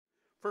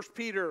1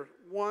 Peter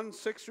 1,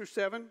 6 through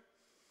 7,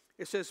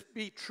 it says,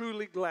 be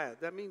truly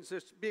glad. That means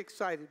this, be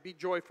excited, be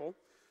joyful.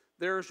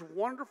 There is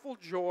wonderful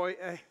joy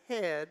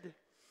ahead,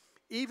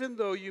 even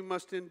though you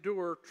must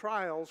endure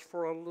trials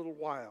for a little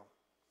while.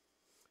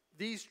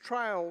 These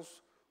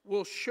trials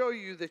will show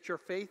you that your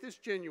faith is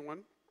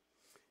genuine.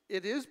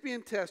 It is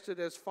being tested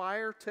as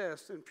fire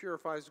tests and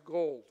purifies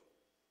gold,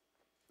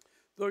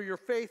 though your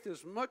faith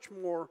is much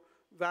more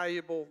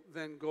valuable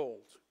than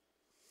gold.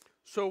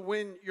 So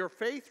when your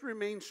faith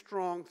remains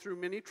strong through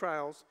many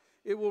trials,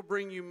 it will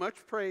bring you much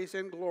praise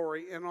and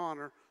glory and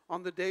honor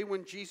on the day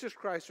when Jesus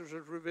Christ is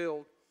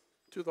revealed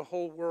to the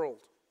whole world.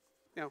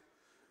 Now,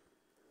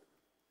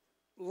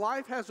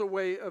 life has a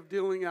way of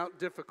dealing out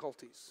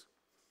difficulties.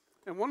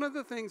 And one of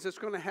the things that's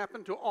going to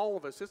happen to all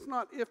of us, it's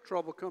not if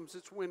trouble comes,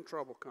 it's when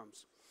trouble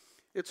comes.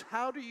 It's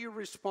how do you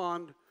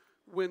respond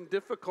when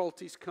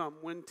difficulties come,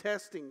 when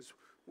testings,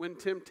 when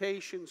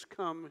temptations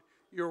come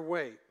your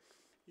way.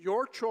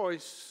 Your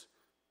choice,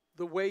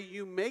 the way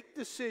you make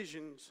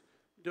decisions,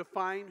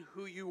 define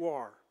who you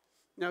are.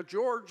 Now,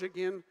 George,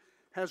 again,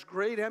 has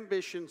great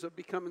ambitions of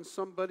becoming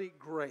somebody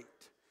great,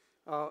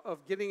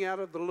 of getting out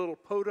of the little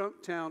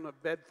podunk town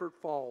of Bedford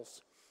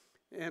Falls.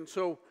 And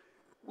so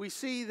we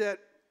see that,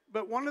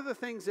 but one of the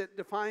things that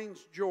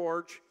defines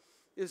George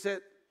is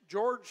that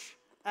George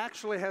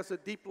actually has a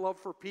deep love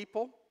for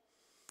people.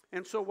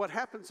 And so what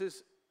happens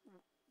is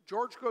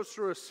George goes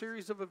through a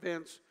series of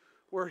events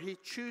where he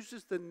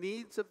chooses the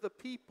needs of the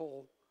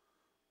people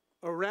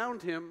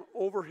around him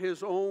over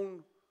his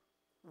own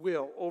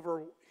will,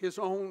 over his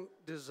own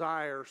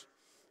desires.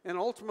 And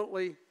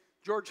ultimately,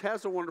 George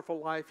has a wonderful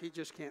life, he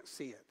just can't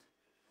see it.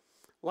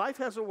 Life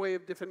has a way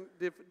of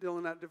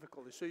dealing out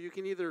difficulties. So you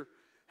can either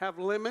have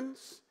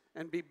lemons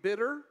and be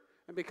bitter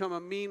and become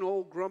a mean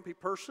old grumpy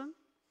person,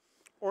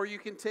 or you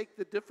can take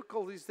the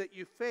difficulties that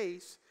you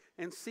face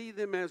and see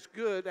them as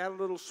good, add a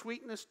little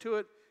sweetness to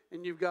it,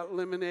 and you've got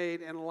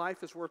lemonade, and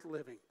life is worth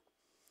living.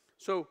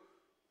 So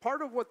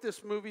part of what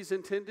this movie is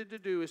intended to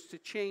do is to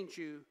change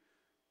you,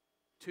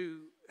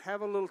 to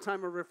have a little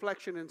time of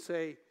reflection and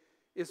say,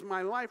 is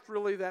my life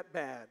really that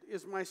bad?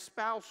 Is my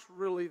spouse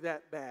really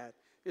that bad?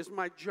 Is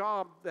my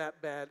job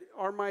that bad?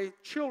 Are my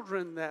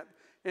children that?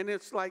 And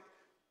it's like,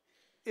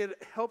 it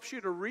helps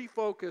you to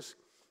refocus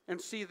and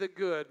see the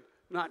good,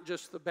 not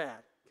just the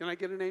bad. Can I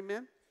get an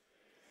amen?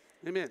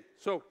 Amen.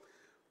 So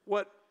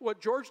what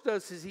George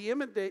does is he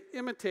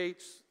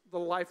imitates the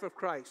life of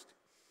Christ.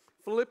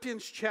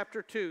 Philippians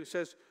chapter 2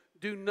 says,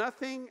 do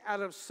nothing out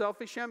of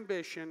selfish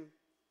ambition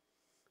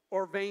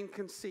or vain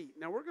conceit.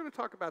 Now, we're going to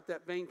talk about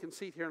that vain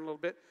conceit here in a little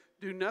bit.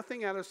 Do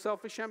nothing out of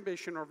selfish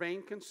ambition or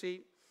vain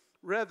conceit.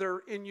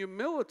 Rather, in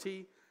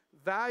humility,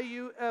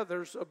 value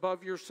others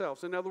above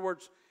yourselves. In other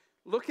words,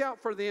 look out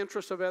for the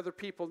interests of other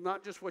people,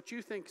 not just what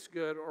you think is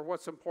good or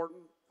what's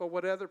important, but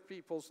what other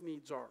people's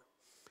needs are.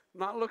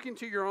 Not looking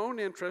to your own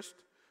interest,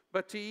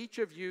 but to each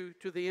of you,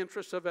 to the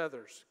interests of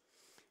others.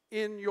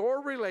 In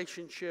your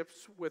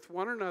relationships with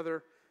one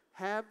another,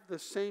 have the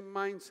same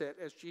mindset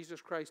as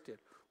Jesus Christ did.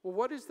 Well,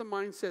 what is the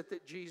mindset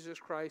that Jesus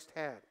Christ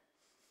had?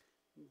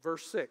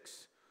 Verse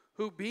 6,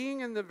 who being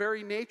in the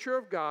very nature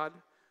of God,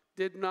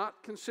 did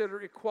not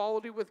consider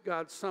equality with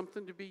God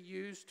something to be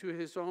used to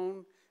his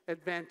own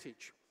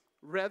advantage.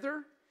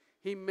 Rather,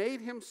 he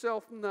made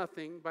himself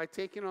nothing by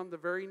taking on the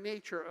very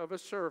nature of a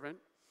servant,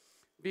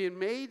 being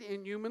made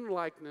in human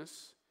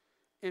likeness,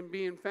 and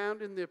being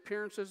found in the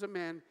appearance as a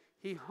man,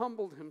 he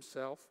humbled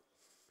himself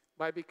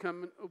by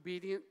becoming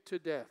obedient to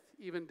death,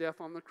 even death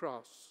on the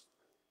cross.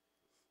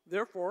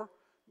 Therefore,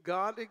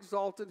 God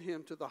exalted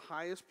him to the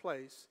highest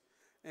place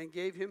and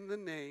gave him the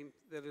name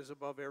that is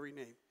above every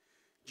name.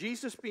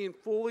 Jesus, being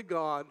fully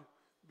God,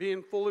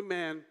 being fully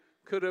man,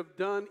 could have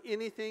done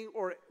anything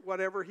or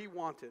whatever he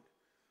wanted.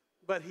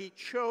 But he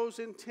chose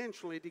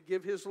intentionally to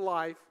give his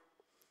life,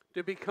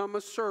 to become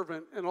a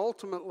servant, and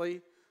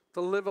ultimately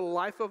to live a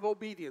life of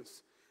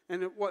obedience.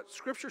 And what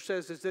Scripture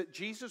says is that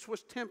Jesus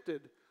was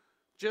tempted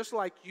just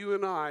like you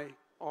and I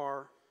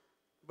are.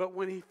 But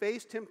when he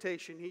faced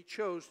temptation, he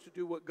chose to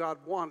do what God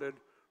wanted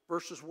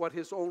versus what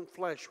his own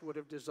flesh would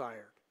have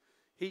desired.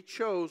 He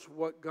chose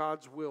what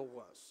God's will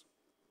was.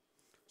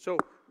 So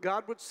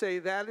God would say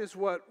that is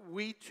what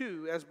we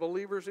too, as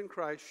believers in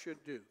Christ,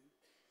 should do.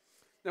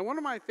 Now, one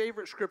of my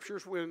favorite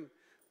scriptures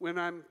when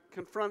I'm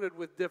confronted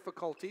with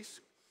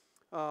difficulties,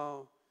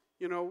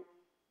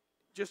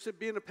 just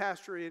being a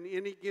pastor in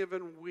any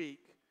given week,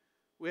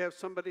 we have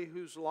somebody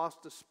who's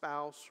lost a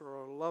spouse or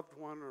a loved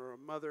one or a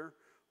mother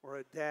or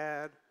a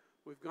dad.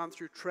 We've gone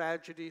through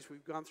tragedies.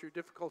 We've gone through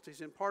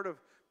difficulties. And part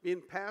of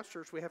being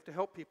pastors, we have to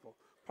help people.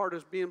 Part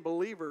of being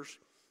believers,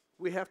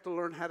 we have to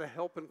learn how to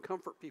help and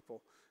comfort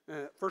people.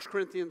 1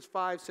 Corinthians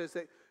 5 says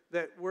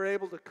that we're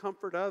able to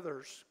comfort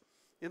others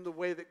in the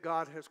way that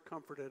God has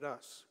comforted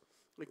us.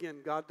 Again,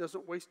 God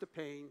doesn't waste a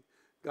pain.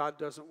 God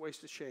doesn't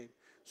waste a shame.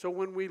 So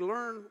when we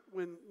learn,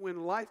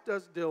 when life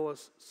does deal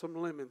us some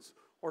lemons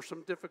or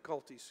some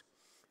difficulties,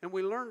 and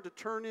we learn to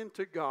turn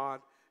into God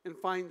and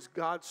finds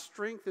God's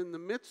strength in the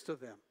midst of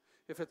them,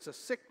 if it's a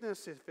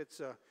sickness, if it's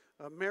a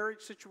a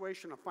marriage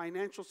situation, a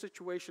financial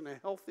situation, a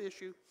health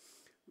issue,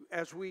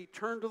 as we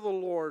turn to the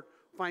Lord,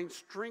 find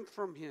strength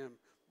from Him,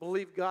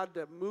 believe God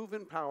to move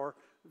in power,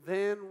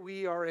 then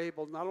we are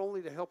able not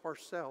only to help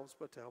ourselves,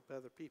 but to help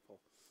other people.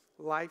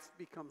 Life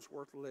becomes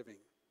worth living.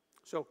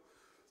 So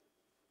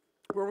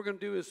what we're going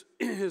to do is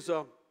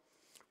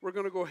we're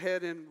going to go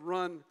ahead and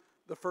run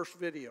the first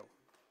video.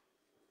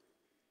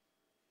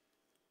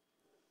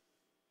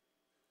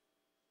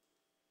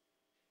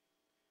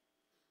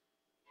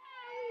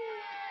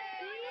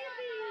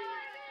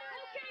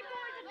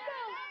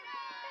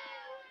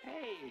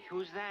 Hey,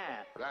 who's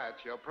that?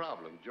 That's your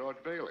problem, George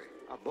Bailey.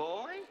 A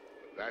boy?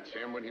 That's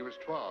him when he was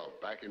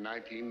 12, back in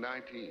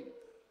 1919.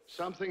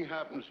 Something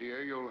happens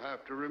here you'll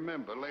have to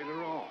remember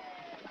later on.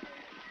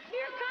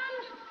 Here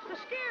comes the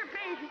scare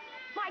patient.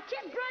 My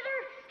kid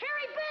brother,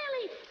 Harry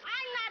Bailey.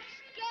 I'm not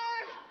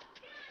scared.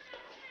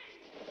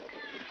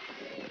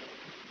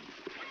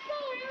 Go,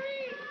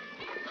 Harry.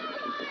 Come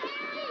on,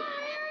 Harry. Come on,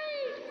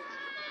 Harry. Come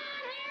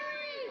on,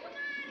 Harry.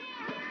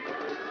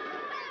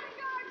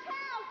 George,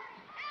 help.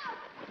 Help.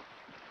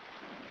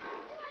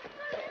 Come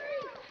on, Harry.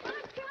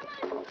 I'm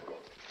coming.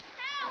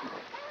 Help.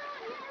 Come on,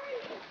 Harry.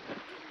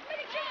 Let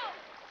it go.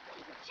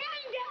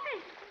 Jane, get me.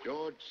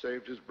 George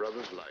saved his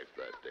brother's life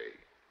that day.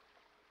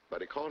 But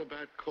he caught a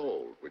bad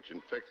cold, which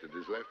infected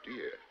his left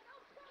ear.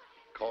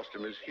 Cost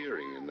him his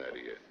hearing in that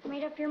ear.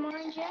 Made up your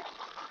mind yet?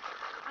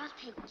 I'll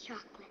take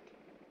chocolate.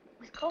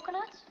 With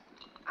coconuts?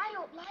 I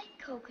don't like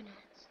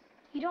coconuts.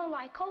 You don't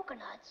like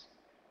coconuts?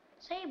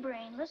 Say,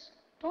 Brainless,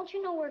 don't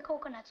you know where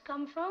coconuts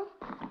come from?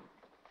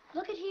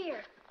 Look at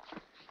here.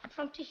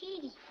 From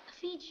Tahiti, the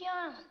Fiji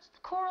Islands,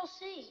 the Coral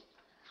Sea.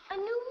 A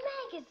new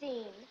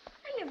magazine.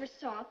 I never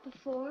saw it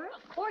before.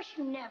 Of course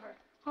you never.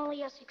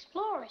 Only us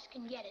explorers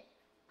can get it.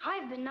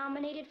 I've been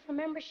nominated for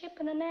membership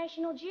in the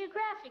National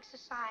Geographic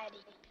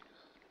Society.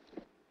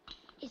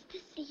 Is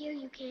this the year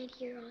you can't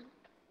hear on?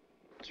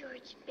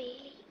 George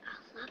Bailey,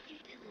 I'll love you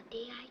till the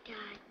day I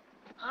die.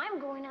 I'm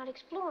going out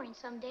exploring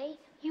someday.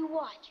 You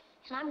watch.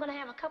 And I'm going to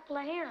have a couple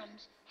of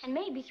harems and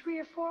maybe 3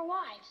 or 4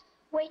 wives.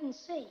 Wait and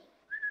see.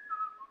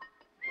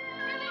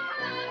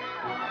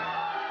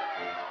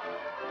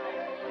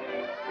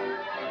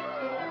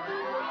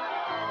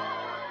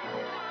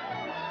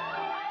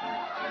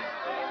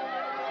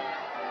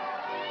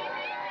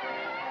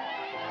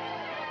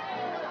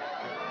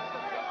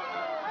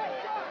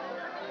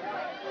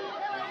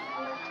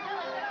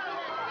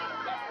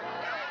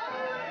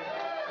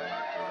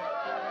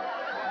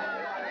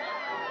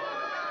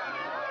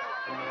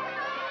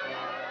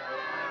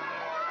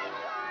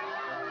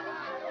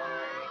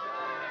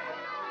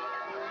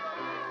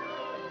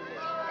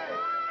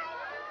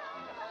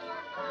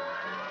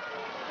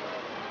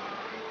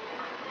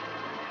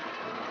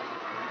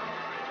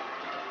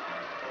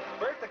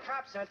 Bert, the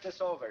cop sent this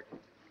over.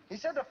 He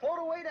said to float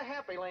away to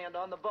Happy Land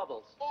on the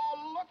bubbles.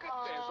 Oh, look at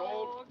this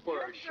old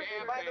bush.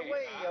 By the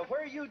way,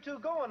 where are you two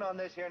going on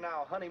this here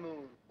now,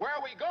 honeymoon? Where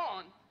are we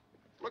going?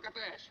 Look at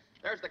this.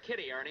 There's the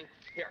kitty, Ernie.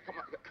 Here, come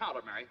on, count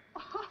it, Mary.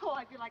 Oh,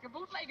 I feel like a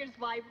bootlegger's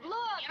wife.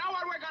 Look! You know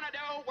what we're gonna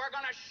do? We're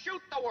gonna shoot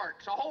the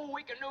works. A whole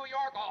week in New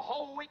York, a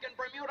whole week in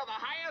Bermuda, the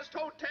highest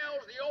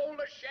hotels, the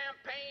oldest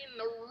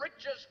champagne, the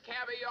richest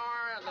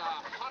caviar, the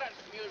hottest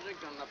music,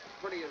 and the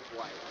prettiest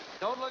wife.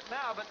 Don't look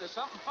now, but there's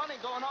something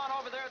funny going on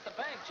over there at the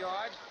bank,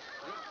 George.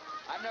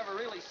 I've never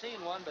really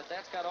seen one, but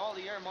that's got all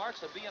the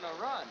earmarks of being a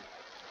run.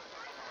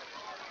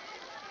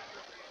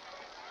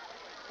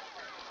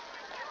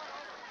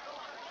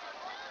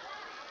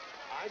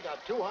 I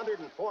got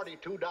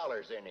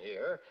 $242 in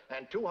here,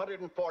 and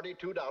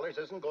 $242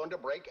 isn't going to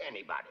break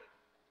anybody.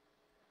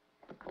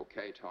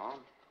 Okay,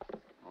 Tom.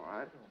 All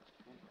right.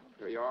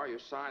 Here you are. You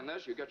sign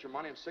this. You get your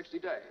money in 60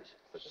 days.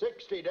 For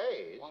 60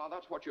 days? Well, now,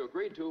 that's what you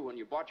agreed to when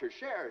you bought your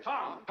shares.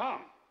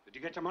 Tom, did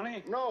you get your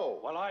money? No.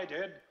 Well, I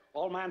did.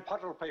 Old man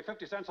Potter will pay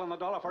 50 cents on the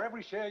dollar for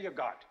every share you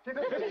got. 50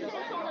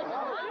 cents on the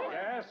dollar?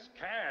 Yes,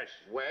 cash.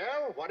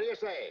 Well, what do you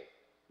say?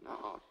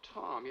 No,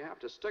 Tom, you have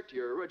to stick to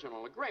your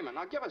original agreement.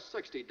 Now, give us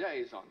 60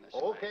 days on this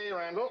Okay, thing.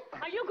 Randall.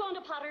 Are you going to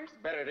Potter's?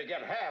 Better to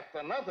get half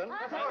than nothing.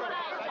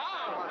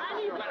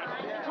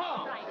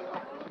 Tom!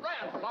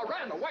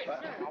 Randall, wait a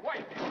minute. Now,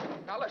 wait.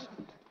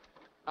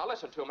 Now,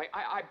 listen to me.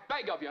 I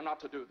beg of you not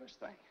to do this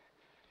thing.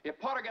 If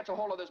Potter gets a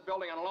hold of this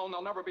building and alone,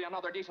 there'll never be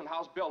another decent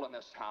house built in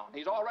this town.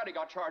 He's already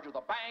got charge of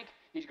the bank,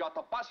 he's got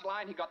the bus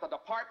line, he got the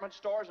department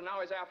stores, and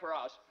now he's after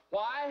us.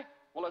 Why?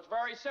 Well, it's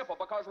very simple.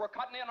 Because we're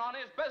cutting in on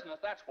his business,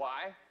 that's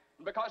why.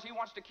 And because he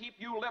wants to keep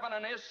you living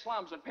in his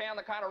slums and paying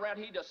the kind of rent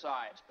he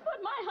decides.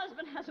 But my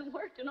husband hasn't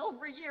worked in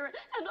over a year,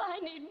 and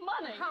I need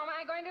money. How am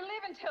I going to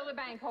live until the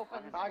bank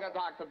opens? I got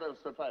doctor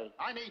bills to pay.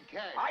 I need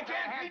cash. I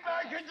can't keep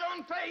my kids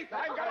on faith.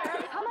 I've got to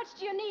have... How much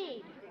do you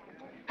need?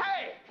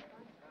 Hey!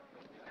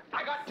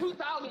 I got $2,000.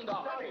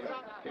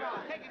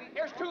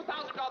 Here's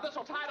 $2,000. This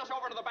will tide us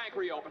over to the bank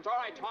reopens. All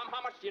right, Tom,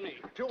 how much do you need?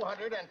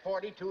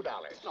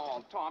 $242.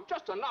 No, Tom,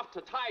 just enough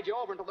to tide you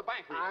over until the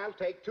bank reopens. I'll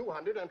take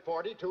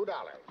 $242.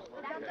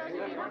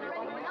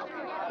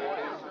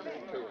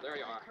 There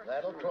you are.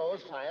 That'll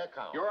close my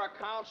account. Your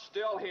account's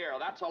still here.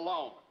 That's a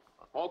loan.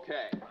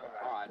 Okay.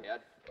 All right,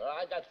 Ed. Well,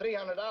 I got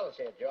 $300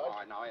 here, George. All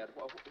right, now, Ed,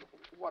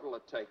 what'll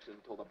it take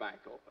until the bank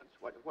opens?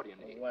 What do you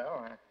need?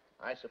 Well,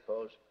 I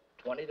suppose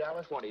 $20.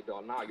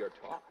 $20. Now you're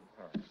talking.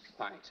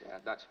 Thanks,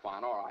 Ed. That's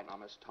fine. All right, now,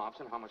 Miss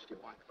Thompson, how much do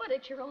you want? But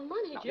it's your own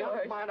money, Now, George.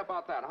 never mind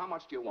about that. How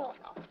much do you want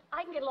now?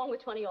 I can get along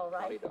with 20, all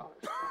right. $20.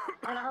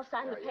 And I'll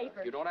sign the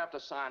paper. You don't have to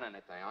sign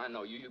anything. I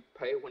know you. You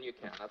pay when you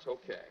can. That's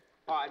okay.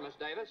 All right, Miss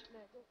Davis.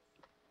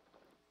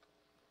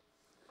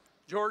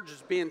 George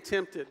is being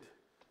tempted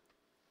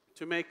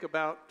to make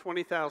about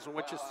 $20,000,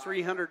 which is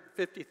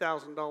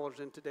 $350,000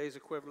 in today's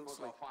equivalency.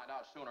 We'll find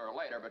out sooner or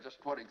later, but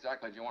just what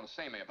exactly do you want to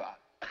see me about?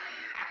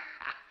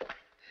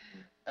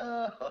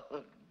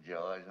 Oh,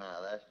 George,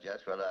 now that's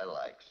just what I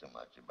like so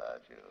much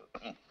about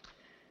you.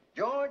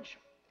 George,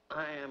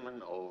 I am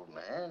an old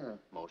man, and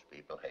most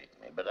people hate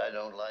me, but I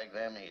don't like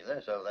them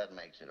either, so that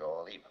makes it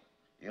all even.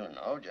 You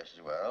know just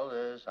as well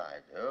as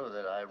I do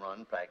that I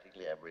run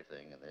practically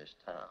everything in this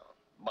town,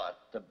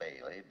 but the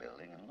Bailey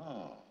building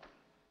alone.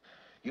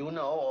 You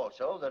know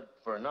also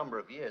that for a number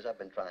of years I've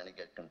been trying to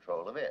get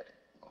control of it,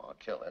 or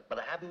kill it, but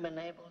I haven't been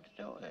able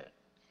to do it.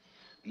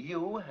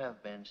 You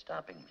have been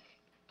stopping me.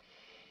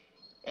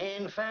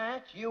 In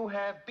fact, you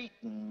have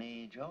beaten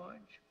me,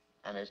 George.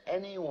 And as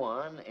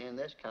anyone in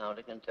this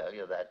county can tell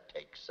you, that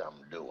takes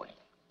some doing.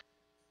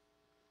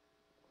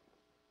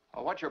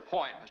 Well, what's your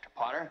point, Mr.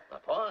 Potter? My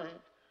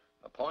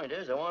point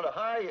is I want to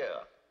hire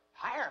you.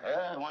 Hire me?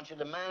 I want you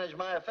to manage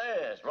my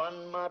affairs,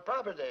 run my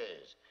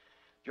properties.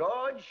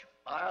 George,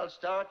 I'll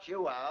start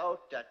you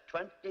out at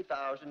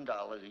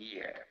 $20,000 a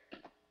year.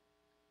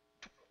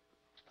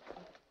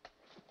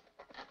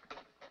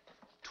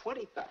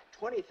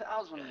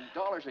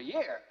 $20,000 a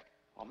year?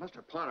 Well,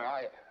 Mr. Potter,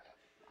 I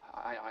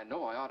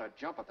know I ought to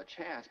jump at the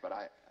chance, but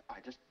I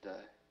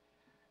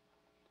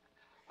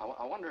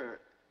wonder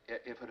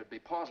if it'd be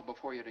possible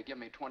for you to give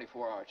me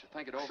 24 hours to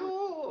think it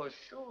over.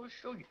 Sure.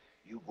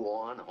 You go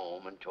on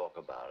home and talk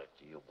about it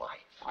to your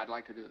wife. I'd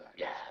like to do that.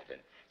 Yeah. In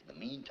the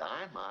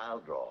meantime, I'll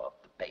draw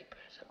up the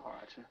papers. All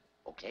right, sir.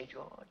 Okay,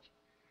 George?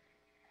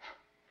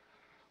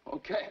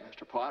 Okay,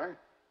 Mr. Potter.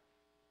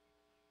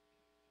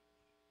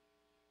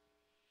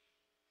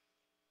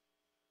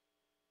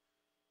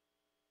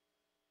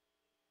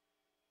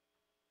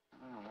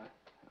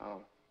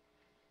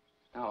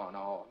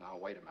 No,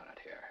 wait a minute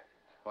here.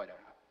 Wait a minute.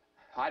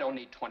 I don't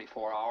need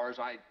 24 hours.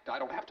 I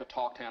don't have to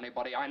talk to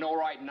anybody. I know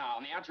right now,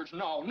 and the answer's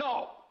no.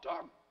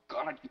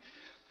 Doggone it.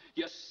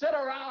 You sit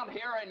around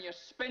here and you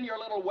spin your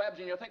little webs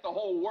and you think the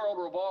whole world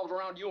revolves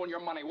around you and your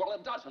money. Well,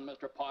 it doesn't,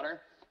 Mr.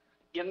 Potter.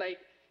 In the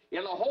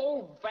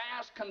whole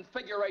vast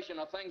configuration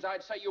of things,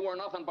 I'd say you were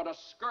nothing but a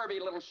scurvy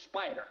little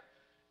spider.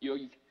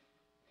 And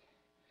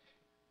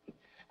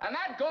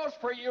that goes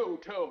for you,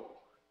 too.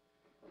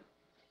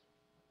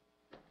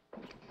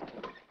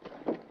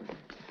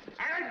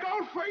 And it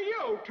goes for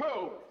you,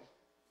 too.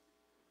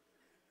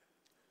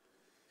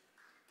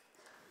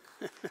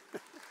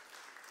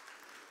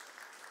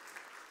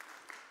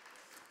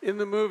 In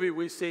the movie,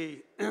 we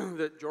see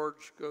that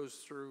George goes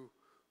through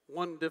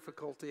one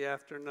difficulty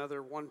after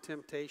another, one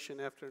temptation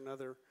after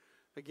another.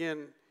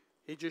 Again,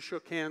 he just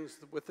shook hands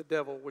with the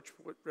devil, which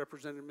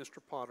represented Mr.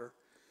 Potter.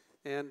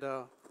 And,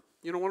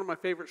 one of my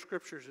favorite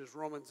scriptures is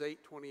Romans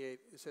 8:28.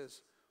 It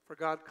says, "For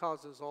God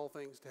causes all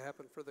things to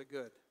happen for the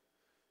good,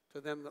 to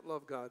them that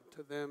love God,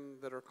 to them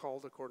that are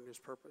called according to his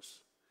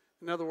purpose."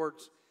 In other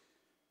words,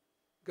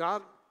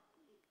 God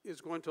is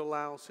going to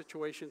allow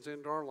situations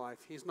into our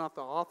life. He's not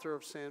the author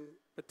of sin,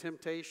 but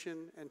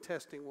temptation and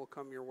testing will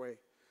come your way.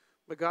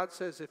 But God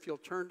says if you'll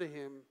turn to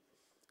him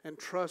and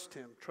trust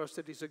him, trust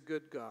that he's a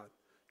good God,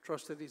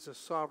 trust that he's a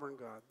sovereign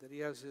God, that he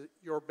has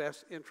your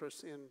best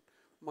interests in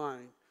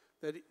mind,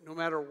 that no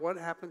matter what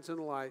happens in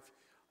life,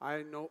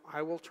 I know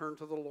I will turn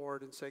to the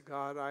Lord and say,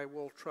 God, I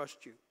will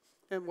trust you.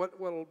 And what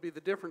will be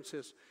the difference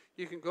is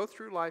you can go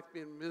through life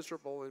being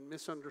miserable and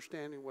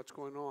misunderstanding what's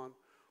going on,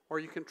 or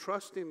you can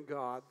trust in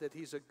God that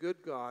he's a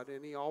good God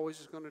and he always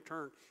is going to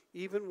turn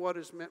even what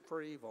is meant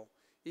for evil,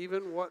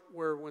 even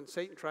when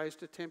Satan tries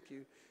to tempt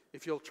you,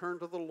 if you'll turn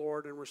to the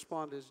Lord and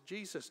respond as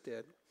Jesus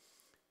did,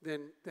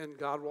 then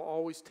God will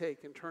always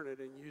take and turn it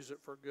and use it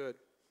for good.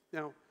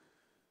 Now,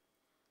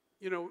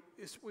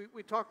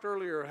 we talked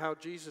earlier how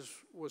Jesus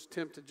was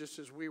tempted just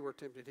as we were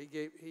tempted.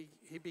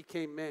 He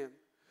became man.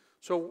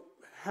 So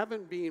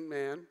having been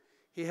man,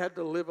 he had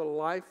to live a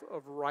life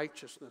of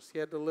righteousness. He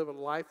had to live a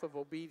life of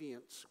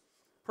obedience,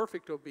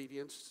 perfect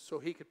obedience, so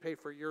he could pay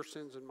for your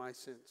sins and my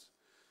sins.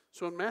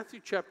 So in Matthew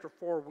chapter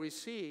 4, we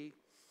see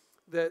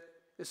that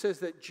it says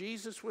that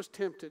Jesus was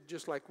tempted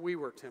just like we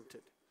were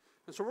tempted.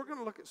 And so we're going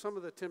to look at some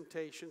of the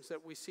temptations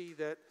that we see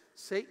that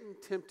Satan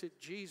tempted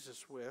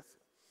Jesus with,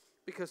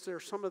 because they're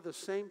some of the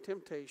same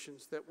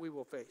temptations that we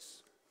will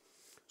face.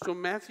 So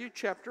Matthew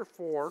chapter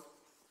 4,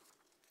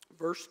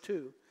 verse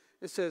 2,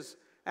 it says,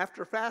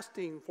 after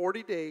fasting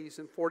 40 days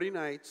and 40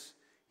 nights,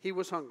 he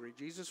was hungry.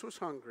 Jesus was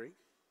hungry.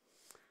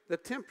 The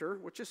tempter,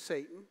 which is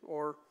Satan,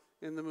 or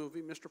in the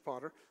movie, Mr.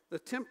 Potter, the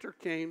tempter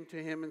came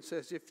to him and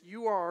says, if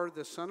you are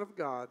the Son of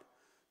God,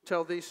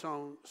 tell these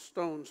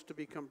stones to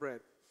become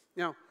bread.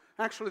 Now,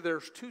 Actually,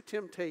 there's two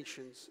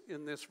temptations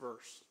in this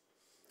verse.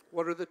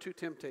 What are the two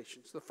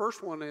temptations? The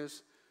first one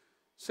is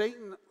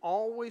Satan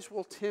always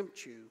will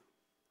tempt you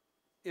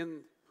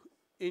in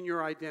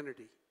your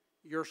identity,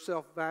 your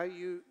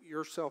self-value,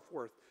 your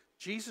self-worth.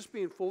 Jesus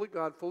being fully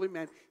God, fully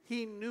man,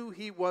 he knew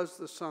he was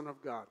the Son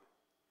of God.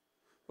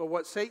 But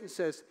what Satan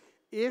says,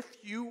 if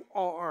you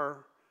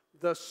are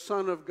the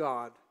Son of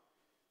God,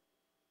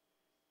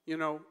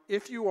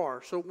 if you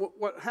are. So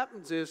what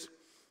happens is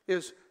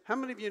how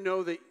many of you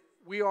know that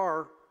we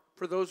are,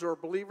 for those who are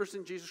believers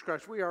in Jesus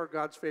Christ, we are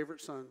God's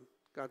favorite son,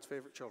 God's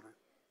favorite children.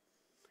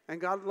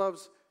 And God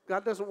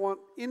doesn't want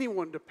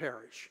anyone to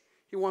perish.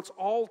 He wants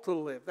all to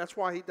live. That's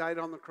why he died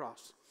on the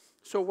cross.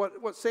 So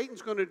what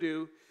Satan's going to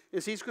do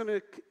is he's going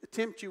to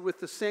tempt you with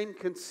the same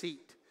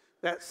conceit,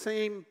 that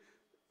same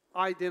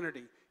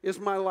identity. Is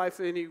my life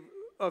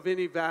of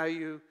any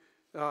value?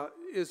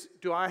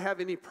 Do I have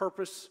any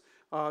purpose?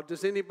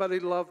 Does anybody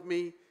love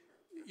me?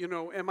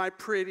 Am I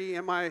pretty?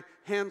 Am I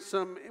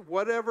handsome?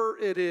 Whatever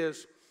it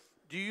is,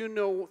 do you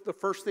know the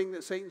first thing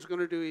that Satan's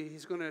going to do?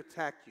 He's going to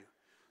attack you.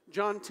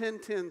 John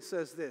 10:10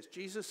 says this.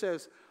 Jesus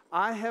says,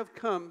 I have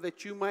come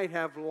that you might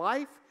have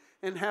life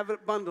and have it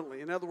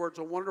abundantly. In other words,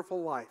 a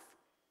wonderful life.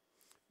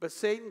 But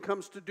Satan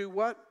comes to do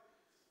what?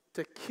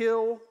 To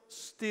kill,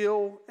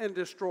 steal, and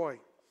destroy.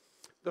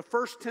 The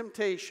first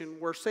temptation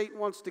where Satan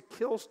wants to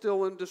kill,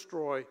 steal, and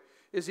destroy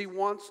is he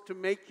wants to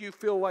make you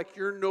feel like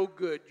you're no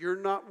good, you're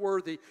not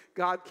worthy,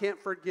 God can't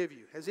forgive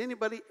you. Has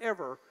anybody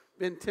ever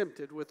been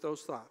tempted with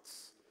those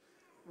thoughts?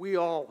 We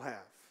all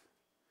have.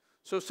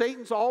 So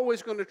Satan's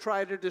always going to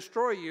try to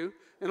destroy you,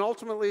 and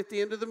ultimately at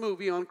the end of the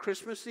movie on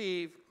Christmas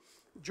Eve,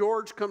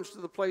 George comes to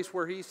the place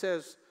where he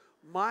says,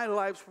 my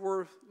life's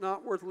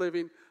not worth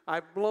living.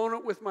 I've blown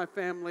it with my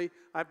family.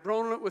 I've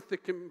blown it with the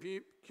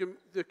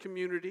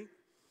community.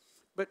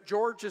 But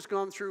George has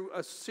gone through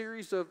a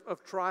series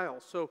of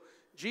trials. So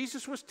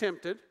Jesus was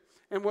tempted,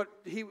 and what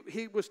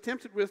he was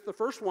tempted with, the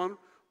first one,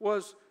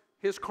 was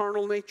his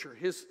carnal nature,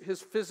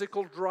 his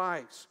physical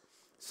drives.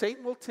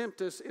 Satan will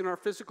tempt us in our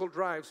physical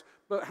drives,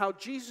 but how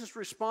Jesus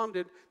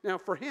responded, now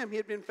for him, he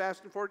had been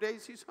fasting 4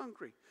 days, he's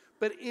hungry.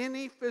 But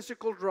any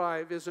physical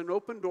drive is an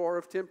open door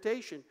of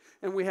temptation,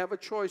 and we have a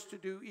choice to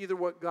do either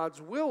what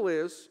God's will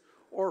is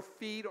or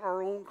feed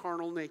our own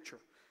carnal nature.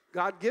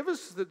 God gives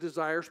us the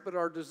desires, but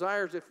our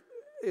desires, if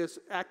is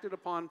acted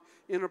upon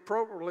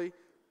inappropriately,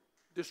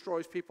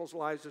 destroys people's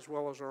lives as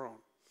well as our own.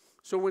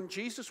 So when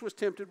Jesus was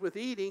tempted with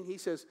eating, he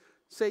says,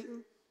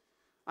 Satan,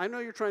 I know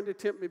you're trying to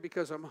tempt me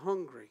because I'm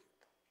hungry,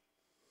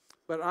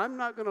 but I'm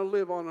not going to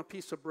live on a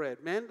piece of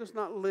bread. Man does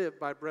not live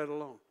by bread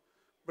alone,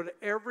 but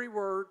every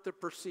word that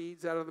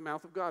proceeds out of the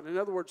mouth of God. In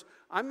other words,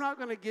 I'm not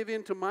going to give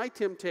in to my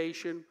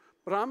temptation,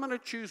 but I'm going to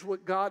choose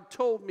what God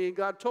told me, and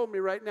God told me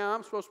right now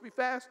I'm supposed to be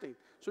fasting.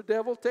 So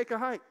devil, take a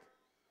hike.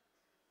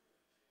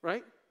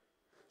 Right?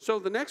 So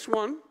the next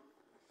one,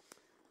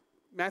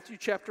 Matthew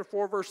chapter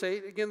 4, verse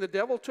 8. Again, the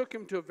devil took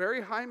him to a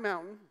very high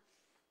mountain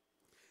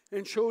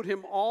and showed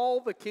him all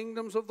the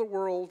kingdoms of the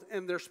world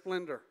and their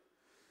splendor.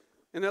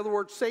 In other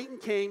words, Satan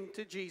came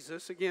to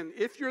Jesus. Again,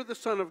 if you're the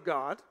Son of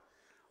God,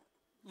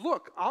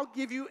 look, I'll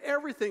give you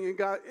everything.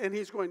 And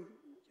he's going,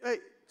 hey,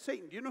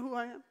 Satan, do you know who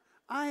I am?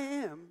 I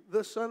am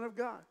the Son of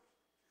God.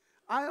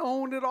 I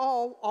own it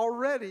all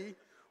already.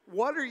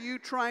 What are you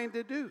trying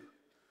to do?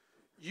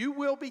 You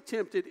will be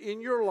tempted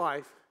in your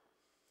life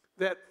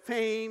that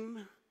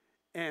fame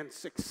and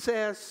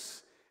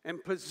success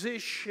and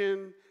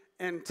position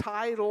and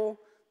title,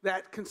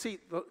 that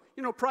conceit,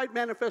 pride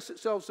manifests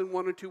itself in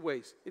one or two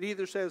ways. It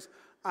either says,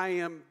 I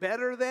am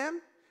better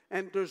than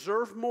and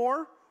deserve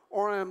more,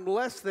 or I am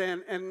less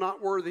than and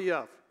not worthy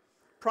of.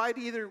 Pride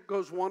either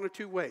goes one or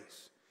two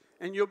ways,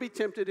 and you'll be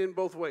tempted in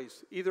both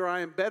ways. Either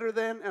I am better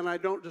than and I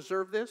don't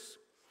deserve this,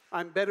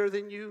 I'm better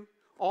than you,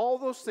 all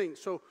those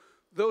things. So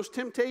those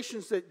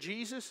temptations that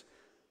Jesus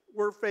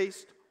were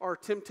faced are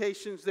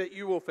temptations that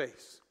you will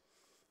face.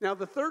 Now,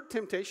 the third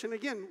temptation,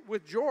 again,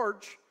 with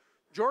George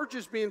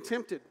is being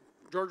tempted.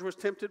 George was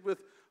tempted with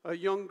a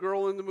young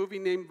girl in the movie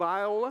named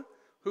Viola,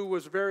 who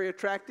was very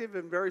attractive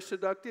and very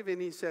seductive,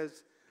 and he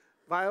says,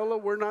 Viola,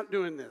 we're not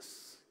doing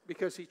this,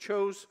 because he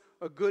chose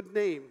a good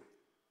name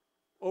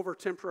over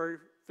temporary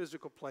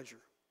physical pleasure.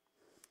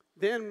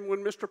 Then when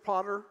Mr.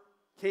 Potter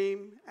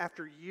came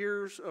after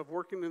years of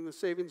working in the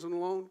savings and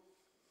loan,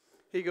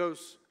 he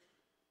goes,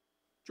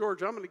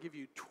 George, I'm going to give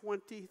you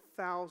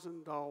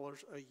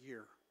 $20,000 a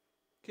year.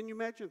 Can you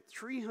imagine?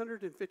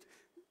 $350.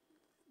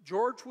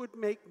 George would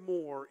make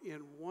more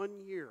in 1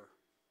 year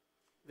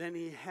than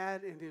he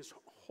had in his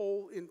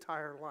whole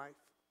entire life.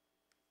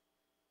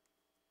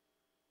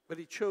 But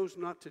he chose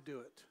not to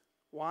do it.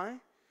 Why?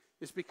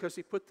 It's because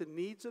he put the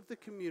needs of the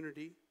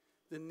community,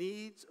 the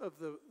needs of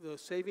the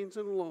savings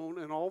and loan,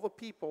 and all the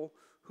people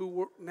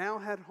who now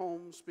had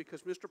homes,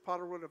 because Mr.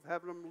 Potter would have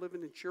had them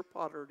living in sheer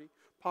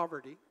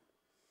poverty.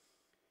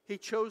 He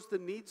chose the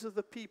needs of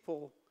the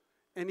people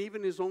and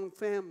even his own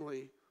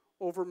family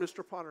over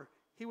Mr. Potter.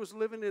 He was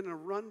living in a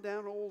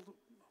rundown old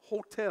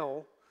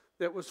hotel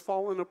that was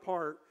falling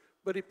apart,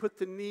 but he put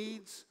the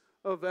needs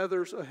of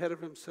others ahead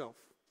of himself.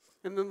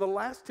 And then the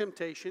last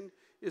temptation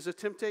is a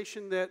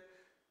temptation that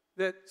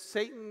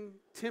Satan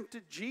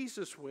tempted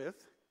Jesus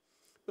with,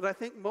 but I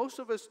think most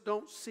of us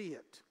don't see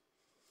it.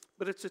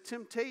 But it's a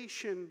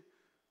temptation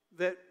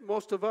that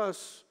most of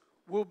us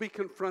will be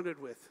confronted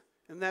with,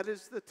 and that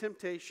is the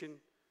temptation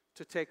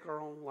to take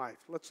our own life.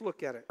 Let's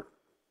look at it.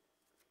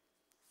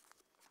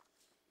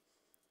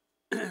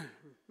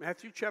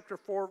 Matthew chapter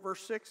 4,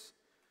 verse 6.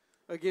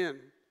 Again,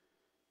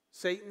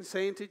 Satan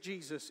saying to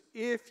Jesus,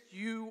 if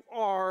you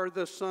are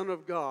the Son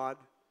of God,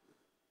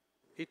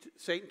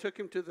 Satan took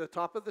him to the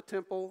top of the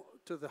temple,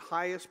 to the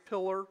highest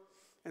pillar,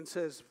 and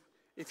says,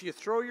 if you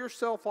throw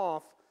yourself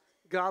off,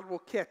 God will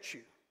catch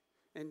you.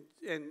 And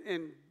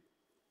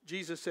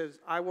Jesus says,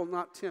 I will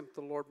not tempt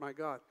the Lord my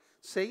God.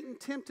 Satan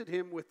tempted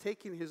him with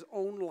taking his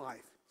own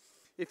life.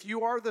 If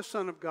you are the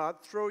Son of God,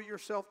 throw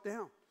yourself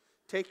down.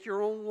 Take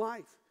your own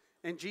life.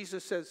 And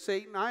Jesus says,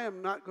 Satan, I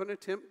am not going to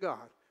tempt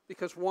God.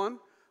 Because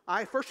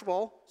first of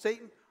all,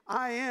 Satan,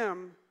 I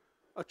am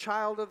a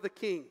child of the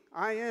King.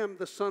 I am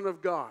the Son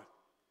of God.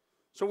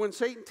 So when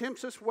Satan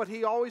tempts us, what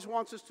he always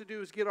wants us to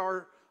do is get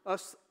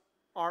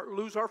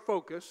lose our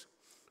focus,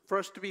 for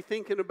us to be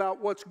thinking about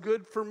what's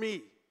good for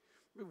me.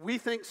 We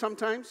think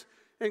sometimes,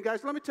 and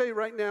guys, let me tell you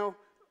right now,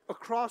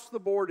 across the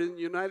board in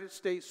the United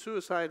States,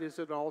 suicide is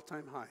at an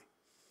all-time high,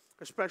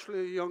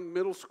 especially young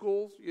middle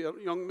school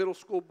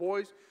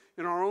boys.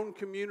 In our own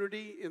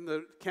community, in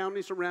the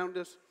counties around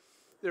us,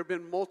 there have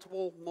been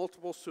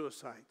multiple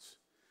suicides.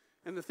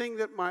 And the thing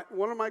that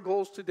one of my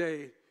goals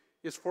today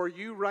is for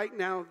you right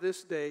now,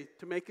 this day,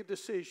 to make a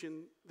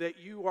decision that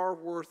you are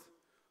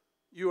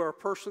a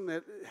person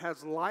that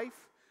has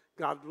life,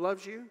 God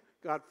loves you,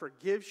 God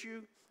forgives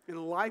you,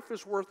 and life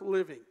is worth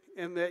living,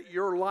 and that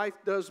your life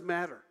does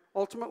matter.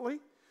 Ultimately,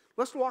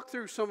 let's walk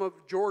through some of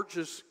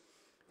George's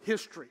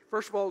history.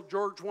 First of all,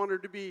 George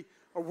wanted to be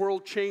a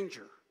world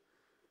changer.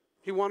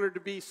 He wanted to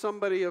be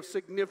somebody of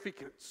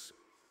significance.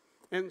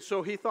 And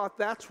so he thought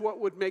that's what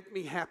would make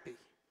me happy.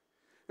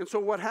 And so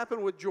what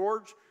happened with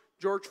George,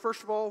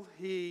 first of all,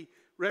 he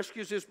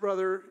rescues his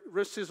brother,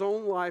 risks his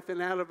own life,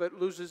 and out of it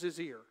loses his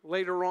ear.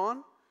 Later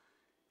on,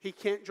 he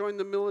can't join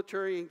the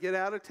military and get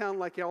out of town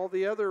like all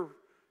the other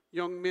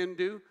young men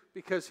do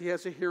because he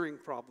has a hearing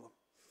problem.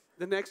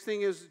 The next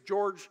thing is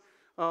George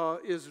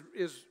is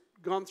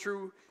gone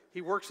through.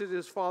 He works at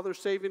his father's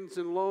savings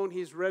and loan.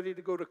 He's ready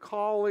to go to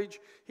college.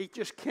 He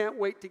just can't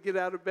wait to get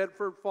out of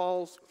Bedford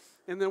Falls.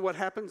 And then what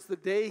happens the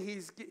day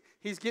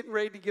he's getting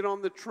ready to get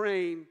on the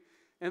train,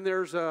 and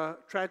there's a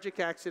tragic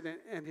accident,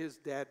 and his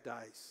dad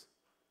dies.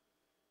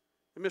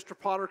 And Mr.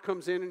 Potter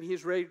comes in, and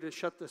he's ready to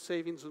shut the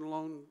savings and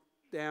loan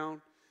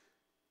down.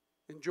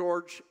 And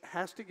George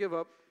has to give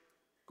up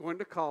going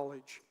to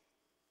college,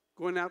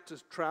 going out to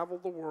travel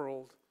the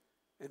world,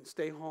 and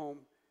stay home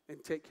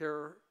and take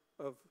care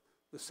of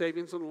the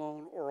savings and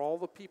loan, or all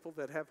the people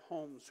that have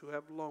homes who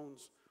have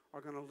loans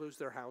are going to lose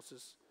their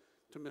houses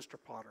to Mr.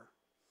 Potter.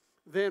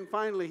 Then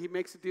finally, he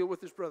makes a deal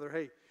with his brother.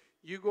 Hey,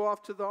 you go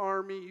off to the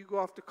army, you go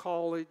off to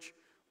college.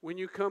 When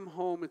you come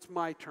home, it's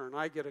my turn.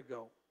 I get to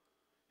go.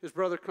 His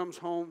brother comes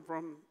home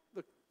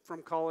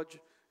from college,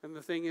 and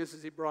the thing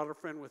is he brought a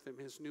friend with him,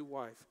 his new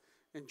wife.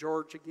 And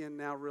George, again,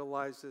 now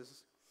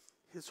realizes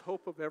his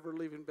hope of ever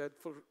leaving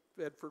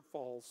Bedford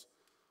Falls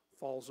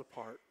falls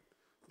apart.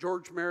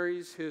 George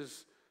marries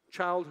his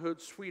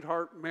childhood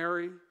sweetheart,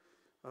 Mary,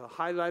 a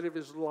highlight of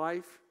his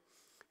life.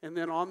 And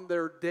then on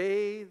their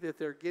day that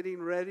they're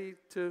getting ready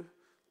to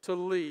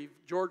leave,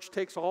 George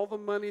takes all the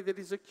money that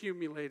he's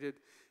accumulated,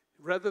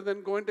 rather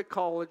than going to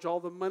college,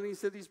 all the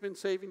monies that he's been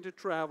saving to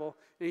travel,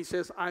 and he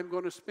says, I'm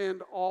going to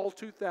spend all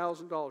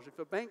 $2,000. If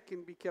a bank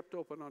can be kept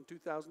open on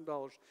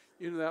 $2,000,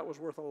 you know that was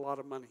worth a lot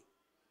of money.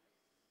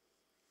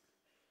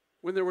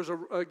 When there was,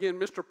 again,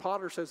 Mr.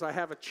 Potter says, I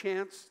have a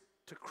chance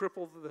to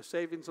cripple the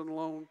savings and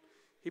loan.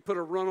 He put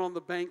a run on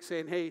the bank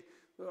saying, hey,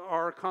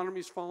 our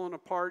economy's falling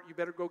apart. You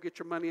better go get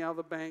your money out of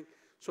the bank.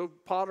 So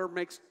Potter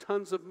makes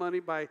tons of money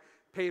by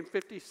paying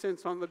 50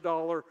 cents on the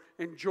dollar.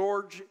 And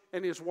George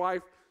and his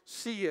wife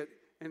see it.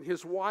 And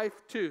his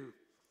wife, too,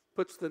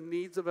 puts the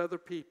needs of other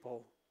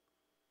people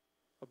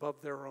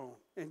above their own.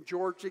 And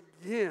George,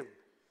 again,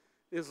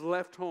 is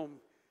left home.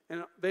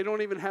 And they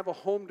don't even have a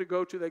home to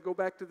go to. They go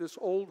back to this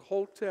old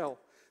hotel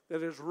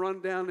that is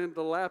run down and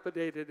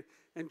dilapidated.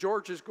 And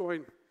George is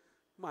going,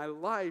 my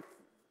life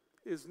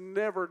is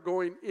never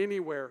going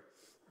anywhere.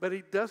 But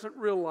he doesn't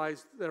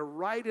realize that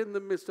right in the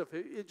midst of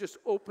it, it just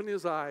opened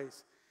his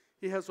eyes.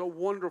 He has a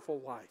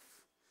wonderful life.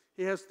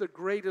 He has the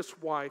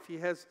greatest wife. He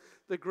has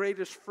the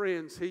greatest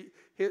friends.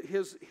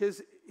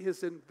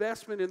 His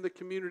investment in the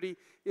community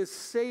is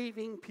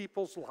saving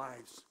people's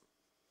lives.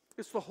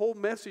 It's the whole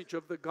message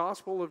of the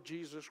gospel of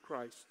Jesus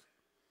Christ.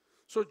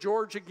 So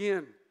George,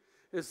 again,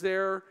 is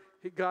there.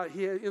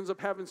 He ends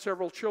up having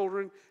several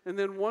children. And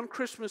then one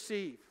Christmas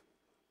Eve,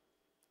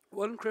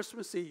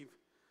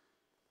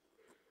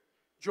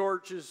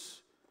 George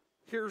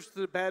here's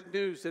the bad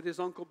news that his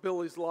Uncle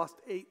Billy's lost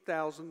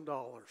 $8,000.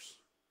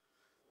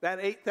 That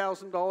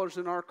 $8,000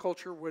 in our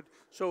culture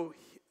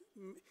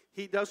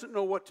he doesn't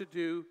know what to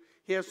do.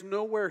 He has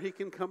nowhere he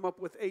can come up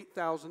with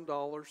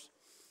 $8,000.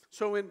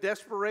 So in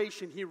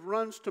desperation, he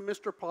runs to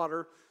Mr.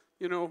 Potter.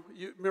 You know,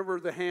 you remember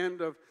the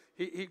hand of,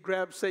 he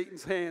grabs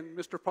Satan's hand,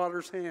 Mr.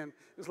 Potter's hand.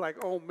 It's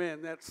like, oh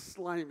man, that's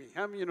slimy.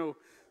 How many of you know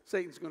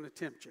Satan's going to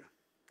tempt you?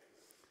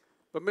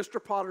 But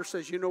Mr. Potter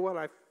says, you know what,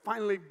 I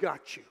finally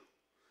got you.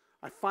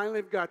 I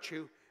finally got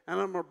you, and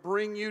I'm going to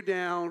bring you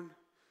down.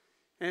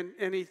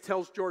 And he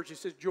tells George, he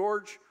says,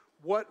 George,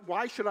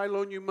 why should I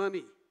loan you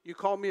money? You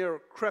call me a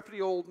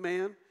crepity old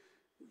man.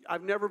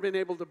 I've never been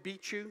able to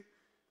beat you.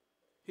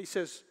 He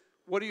says,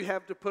 what do you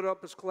have to put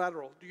up as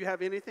collateral? Do you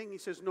have anything? He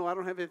says, no, I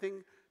don't have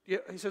anything.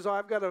 He says, oh,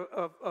 I've got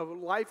a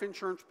life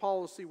insurance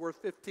policy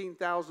worth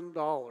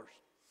 $15,000.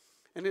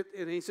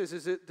 And he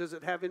says, does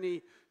it have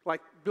any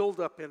like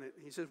buildup in it?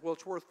 He says, well,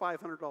 it's worth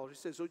 $500. He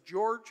says, so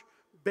George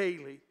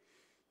Bailey,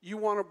 you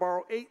want to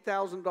borrow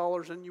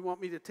 $8,000 and you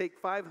want me to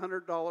take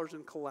 $500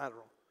 in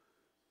collateral.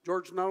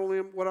 George, not only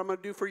what I'm going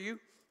to do for you,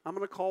 I'm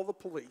going to call the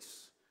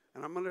police,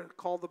 and I'm going to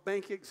call the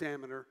bank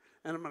examiner,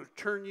 and I'm going to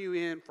turn you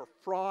in for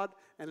fraud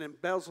and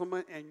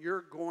embezzlement, and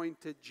you're going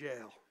to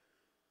jail.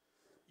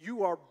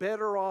 You are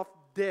better off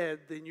dead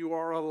than you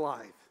are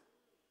alive.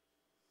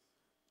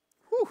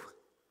 Whew.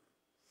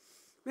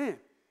 Man,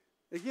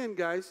 again,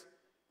 guys,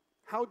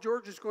 how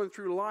George is going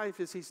through life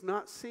is he's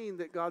not seeing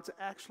that God's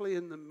actually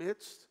in the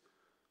midst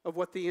of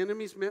what the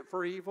enemy's meant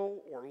for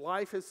evil, or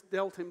life has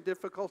dealt him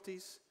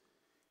difficulties.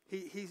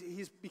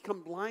 He's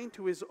become blind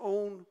to his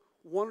own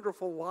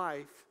wonderful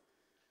life.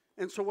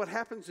 And so what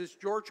happens is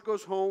George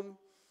goes home,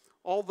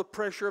 all the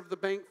pressure of the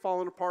bank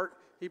falling apart.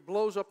 He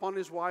blows up on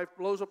his wife,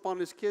 blows up on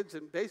his kids,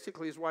 and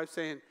basically his wife's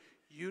saying,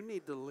 you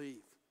need to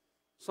leave.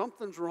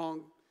 Something's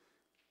wrong,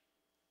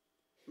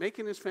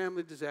 making his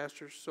family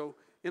disastrous. So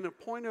in a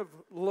point of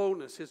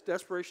lowness, his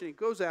desperation, he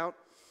goes out,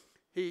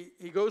 he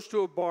goes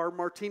to a bar,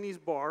 Martini's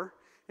bar,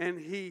 and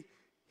he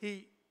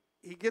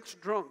gets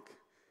drunk,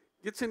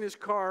 gets in his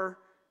car,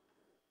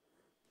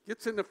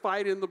 gets in a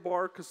fight in the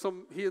bar because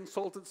he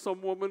insulted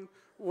some woman,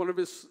 one of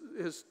his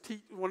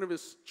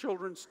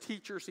children's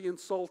teachers. He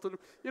insulted him.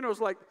 You know, it's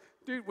like,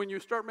 dude, when you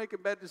start making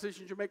bad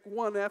decisions, you make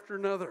one after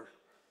another.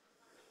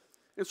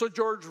 And so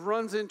George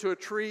runs into a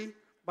tree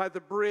by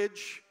the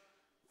bridge,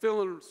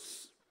 feeling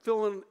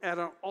at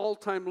an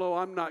all-time low.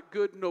 I'm not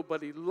good.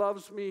 Nobody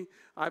loves me.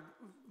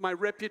 My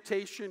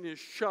reputation is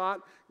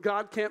shot.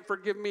 God can't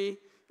forgive me.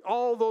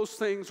 All those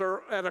things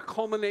are at a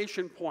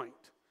culmination point.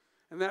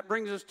 And that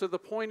brings us to the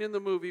point in the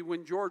movie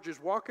when George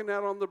is walking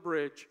out on the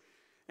bridge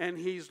and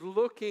he's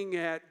looking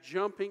at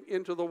jumping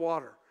into the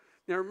water.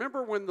 Now,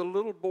 remember when the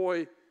little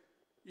boy,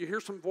 you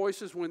hear some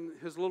voices when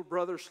his little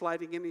brother's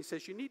sliding in. He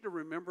says, you need to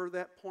remember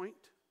that point.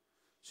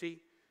 See,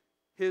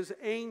 his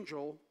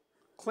angel,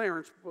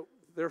 Clarence, but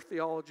their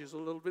theology is a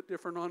little bit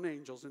different on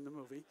angels in the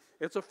movie.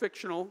 It's a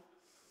fictional.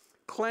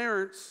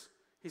 Clarence,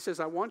 he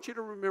says, I want you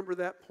to remember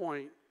that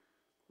point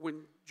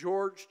when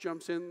George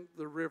jumps in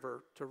the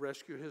river to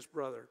rescue his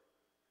brother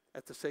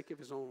at the sake of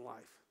his own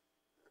life.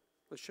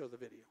 Let's show the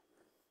video.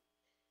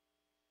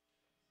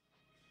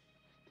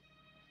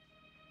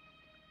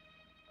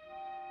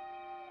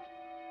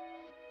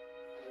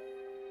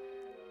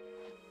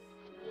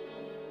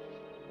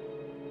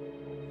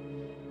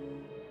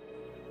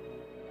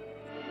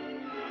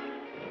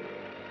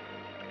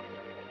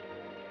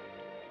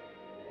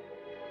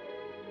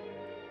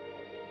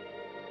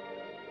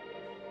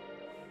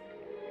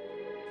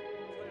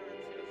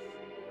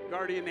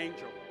 Guardian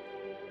angel.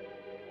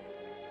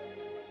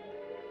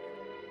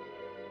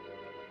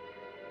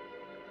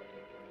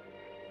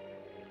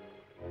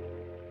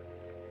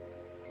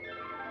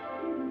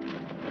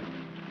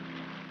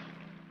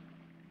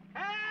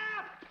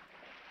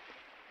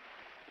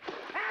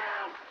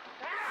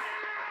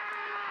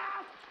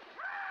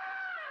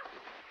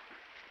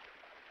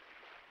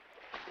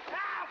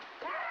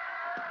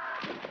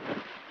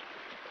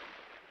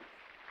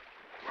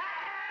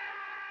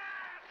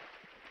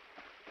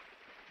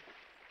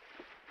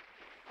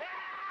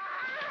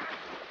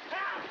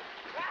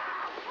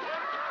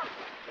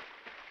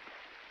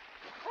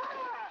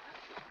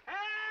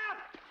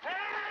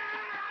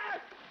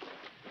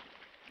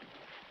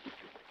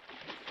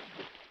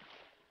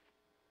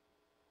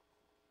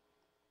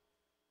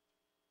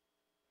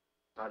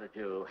 How did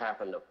you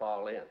happen to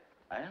fall in?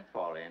 I didn't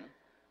fall in.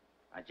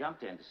 I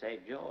jumped in to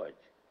save George.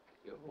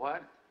 You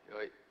what?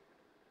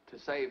 To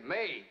save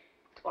me?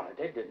 Well,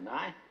 I did, didn't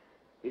I?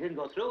 You didn't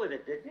go through with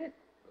it, did you?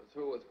 Go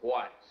through with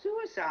what?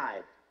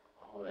 Suicide.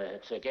 Oh,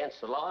 it's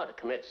against the law to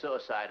commit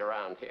suicide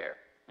around here.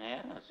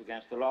 Yeah, it's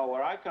against the law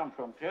where I come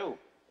from, too.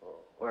 Oh,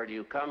 where do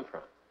you come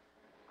from?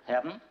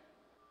 Heaven?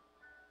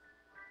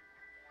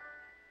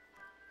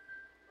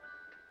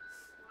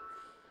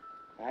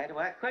 I had to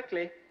act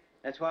quickly.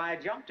 That's why I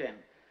jumped in.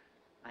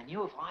 I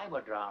knew if I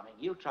were drowning,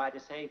 you'd try to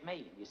save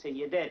me. You see,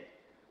 you did.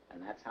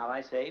 And that's how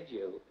I saved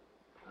you.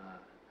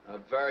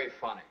 Very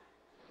funny.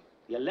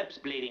 Your lip's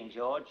bleeding,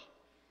 George.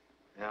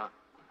 Yeah.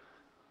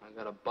 I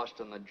got a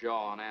bust in the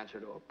jaw in answer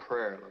to a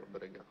prayer a little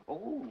bit ago.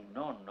 Oh,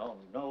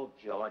 no,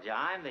 George.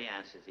 I'm the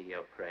answer to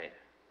your prayer.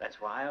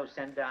 That's why I was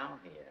sent down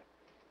here.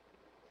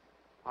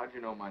 How'd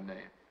you know my name?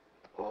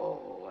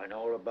 Oh, I know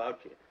all about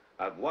you.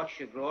 I've watched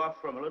you grow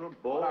up from a little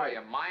boy. What are you,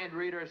 a mind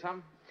reader or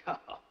something?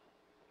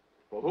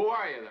 Well, who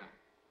are you then?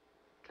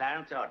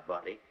 Clarence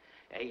Oddbody,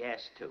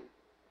 AS2.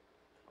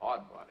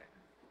 Oddbody.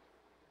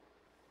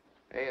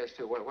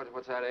 AS2.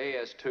 What's that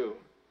AS2?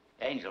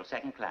 Angel,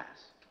 second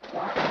class.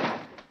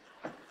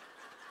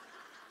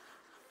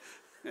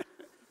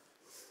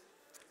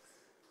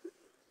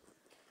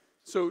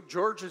 So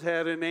George has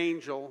had an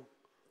angel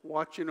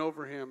watching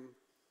over him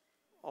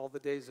all the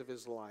days of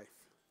his life.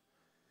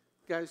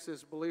 Guys,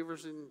 as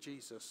believers in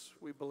Jesus,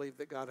 we believe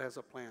that God has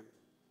a plan.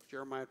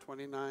 Jeremiah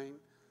 29,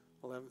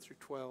 11 through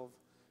 12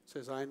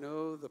 says, I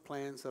know the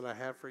plans that I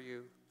have for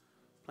you,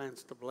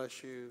 plans to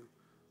bless you,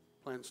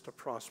 plans to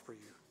prosper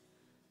you.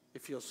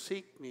 If you'll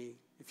seek me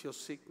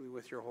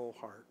with your whole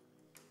heart.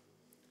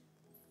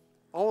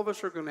 All of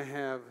us are going to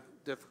have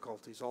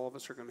difficulties. All of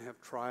us are going to have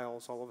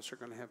trials. All of us are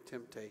going to have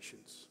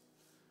temptations.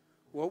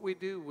 What we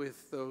do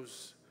with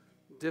those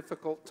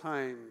difficult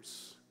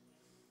times,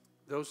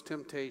 those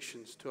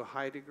temptations to a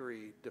high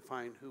degree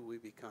define who we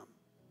become.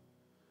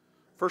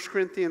 1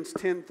 Corinthians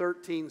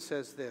 10:13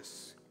 says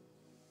this,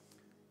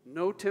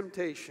 no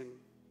temptation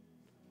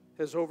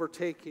has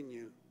overtaken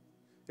you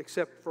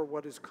except for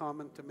what is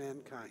common to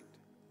mankind.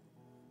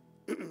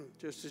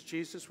 Just as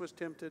Jesus was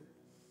tempted,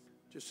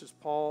 just as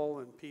Paul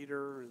and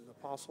Peter and the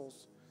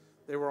apostles,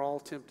 they were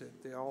all tempted.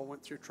 They all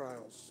went through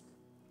trials.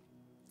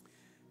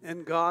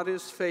 And God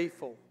is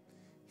faithful.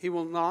 He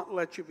will not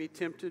let you be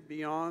tempted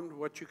beyond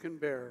what you can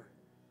bear.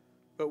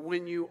 But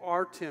when you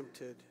are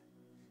tempted,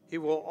 He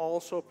will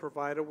also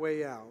provide a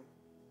way out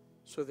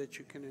so that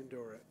you can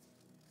endure it.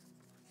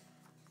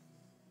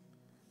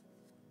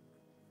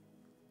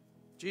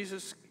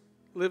 Jesus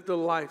lived a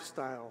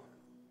lifestyle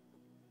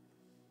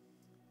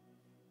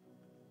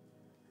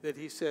that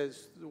He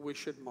says that we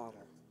should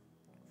model.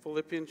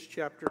 Philippians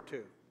chapter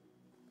 2.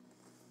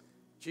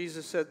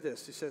 Jesus said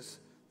this. He says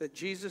that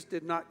Jesus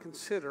did not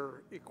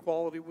consider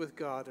equality with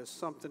God as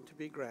something to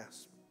be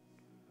grasped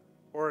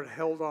or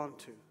held on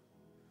to,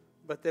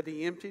 but that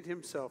He emptied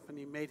Himself and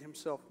He made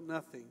Himself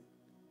nothing.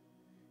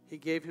 He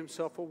gave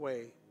Himself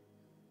away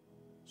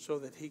so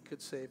that He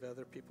could save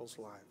other people's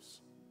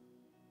lives.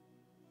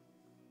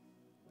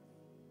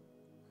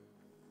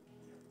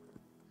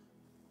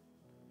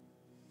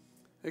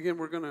 Again,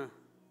 we're going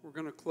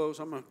to close.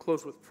 I'm going to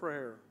close with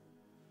prayer.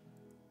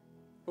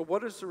 But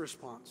what is the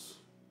response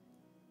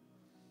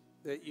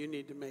that you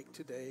need to make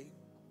today?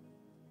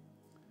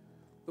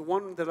 The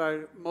one that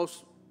I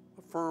most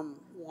affirm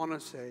want to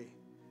say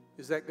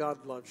is that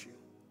God loves you.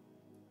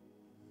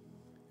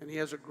 And He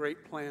has a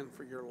great plan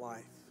for your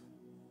life.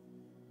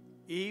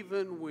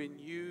 Even when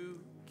you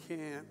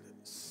can't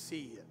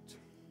see it.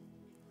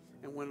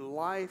 And when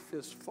life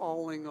is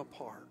falling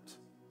apart.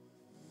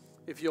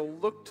 If you'll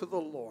look to the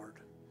Lord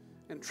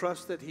and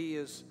trust that He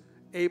is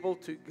able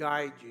to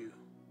guide you,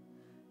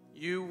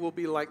 you will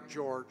be like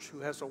George, who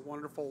has a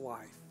wonderful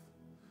life.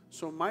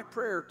 So my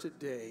prayer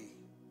today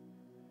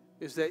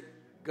is that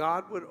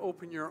God would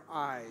open your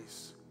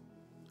eyes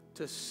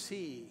to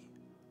see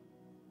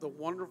the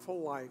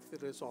wonderful life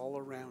that is all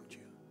around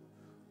you.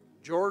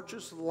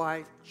 George's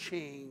life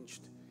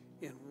changed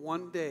in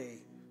one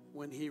day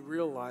when he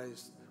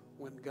realized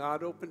when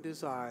God opened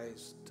his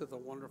eyes to the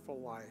wonderful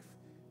life,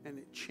 and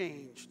it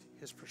changed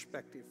his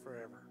perspective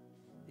forever.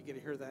 You get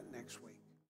to hear that next week.